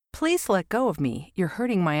Please let go of me. You're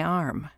hurting my arm.